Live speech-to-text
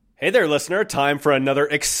Hey there, listener. Time for another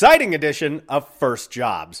exciting edition of First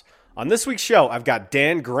Jobs. On this week's show, I've got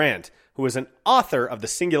Dan Grant, who is an author of the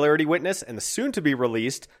Singularity Witness and the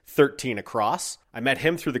soon-to-be-released 13 Across. I met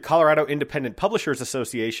him through the Colorado Independent Publishers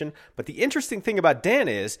Association, but the interesting thing about Dan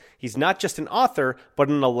is he's not just an author, but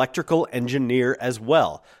an electrical engineer as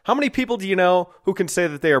well. How many people do you know who can say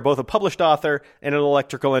that they are both a published author and an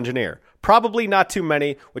electrical engineer? Probably not too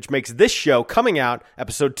many, which makes this show coming out,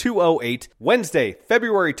 episode 208, Wednesday,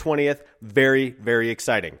 February 20th, very, very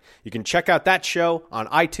exciting. You can check out that show on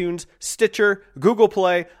iTunes, Stitcher, Google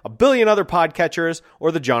Play, a billion other podcatchers,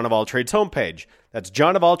 or the John of All Trades homepage. That's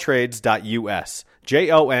johnofalltrades.us.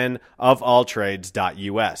 Jon of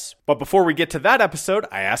alltrades.us. But before we get to that episode,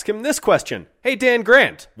 I ask him this question. Hey, Dan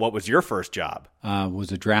Grant, what was your first job?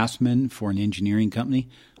 Was a draftsman for an engineering company.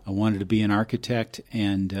 I wanted to be an architect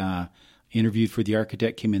and interviewed for the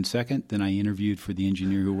architect, came in second. Then I interviewed for the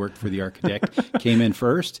engineer who worked for the architect, came in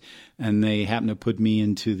first. And they happened to put me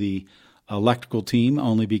into the electrical team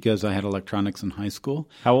only because I had electronics in high school.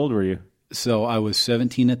 How old were you? So I was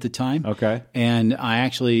 17 at the time. Okay. And I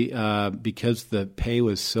actually, because the pay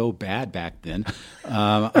was so bad back then,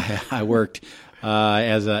 I worked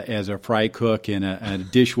as a fry cook and a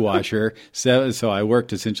dishwasher. So I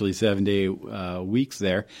worked essentially 7-day weeks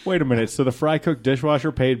there. Wait a minute. So the fry cook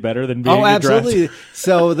dishwasher paid better than being a absolutely.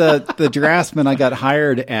 So the draftsman, I got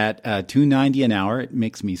hired at $2.90 an hour. It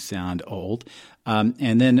makes me sound old.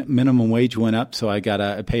 And then minimum wage went up, so I got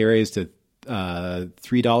a pay raise to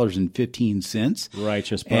 $3.15.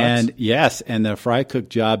 Righteous bucks. And yes, and the fry cook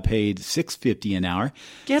job paid $6.50 an hour.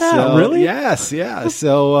 Get out, really? Yes, yeah.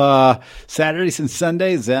 So Saturdays and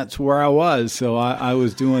Sundays, that's where I was. So I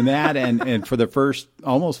was doing that, and for the first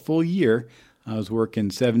almost full year, I was working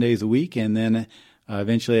 7 days a week, and then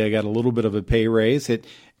eventually I got a little bit of a pay raise.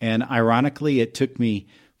 And ironically, it took me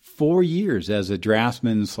 4 years as a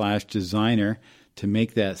draftsman / designer to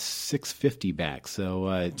make that $6.50 back. So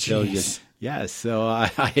it tells you. Yeah, so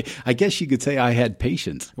I guess you could say I had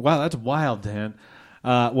patience. Wow, that's wild, Dan.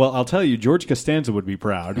 Well, I'll tell you, George Costanza would be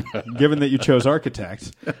proud, given that you chose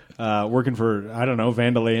architect, working for, I don't know,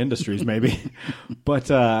 Vandalay Industries maybe. But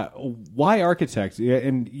why architect?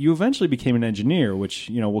 And you eventually became an engineer, which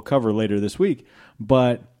we'll cover later this week.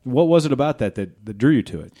 But what was it about that drew you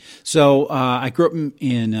to it? So I grew up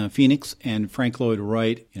in Phoenix, and Frank Lloyd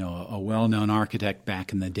Wright, a well-known architect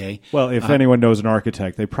back in the day. Well, if anyone knows an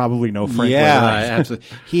architect, they probably know Frank Lloyd Wright. Yeah, absolutely.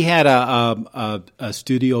 He had a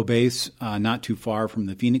studio base not too far from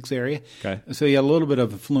the Phoenix area. Okay. So he had a little bit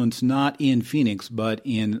of influence, not in Phoenix, but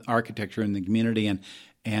in architecture in the community,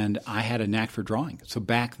 and I had a knack for drawing. So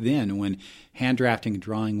back then, when hand drafting and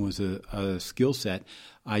drawing was a skill set,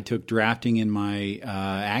 I took drafting in my,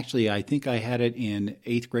 actually, I think I had it in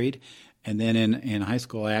 8th grade. And then in high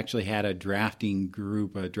school, I actually had a drafting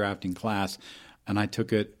group, a drafting class. And I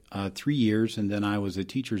took it 3 years, and then I was a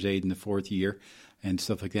teacher's aide in the 4th year and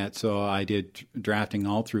stuff like that. So I did drafting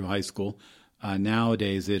all through high school.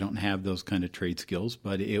 Nowadays, they don't have those kind of trade skills,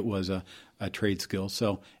 but it was a trade skill.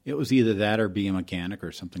 So it was either that or be a mechanic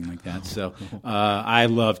or something like that. So I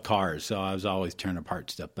loved cars, so I was always tearing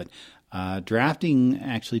apart stuff. But drafting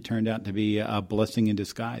actually turned out to be a blessing in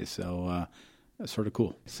disguise. So that's sort of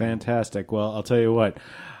cool. Fantastic. Well, I'll tell you what.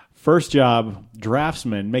 First job,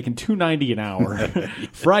 draftsman, making $2.90 an hour.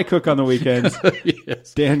 Fry cook on the weekends.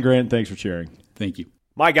 Yes. Dan Grant, thanks for sharing. Thank you.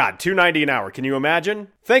 My God, $2.90 an hour. Can you imagine?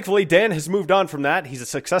 Thankfully, Dan has moved on from that. He's a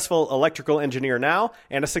successful electrical engineer now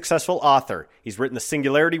and a successful author. He's written the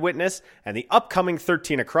Singularity Witness and the upcoming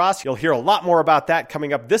 13 Across. You'll hear a lot more about that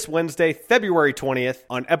coming up this Wednesday, February 20th,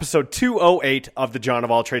 on episode 208 of the John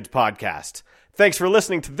of All Trades podcast. Thanks for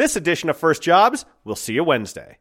listening to this edition of First Jobs. We'll see you Wednesday.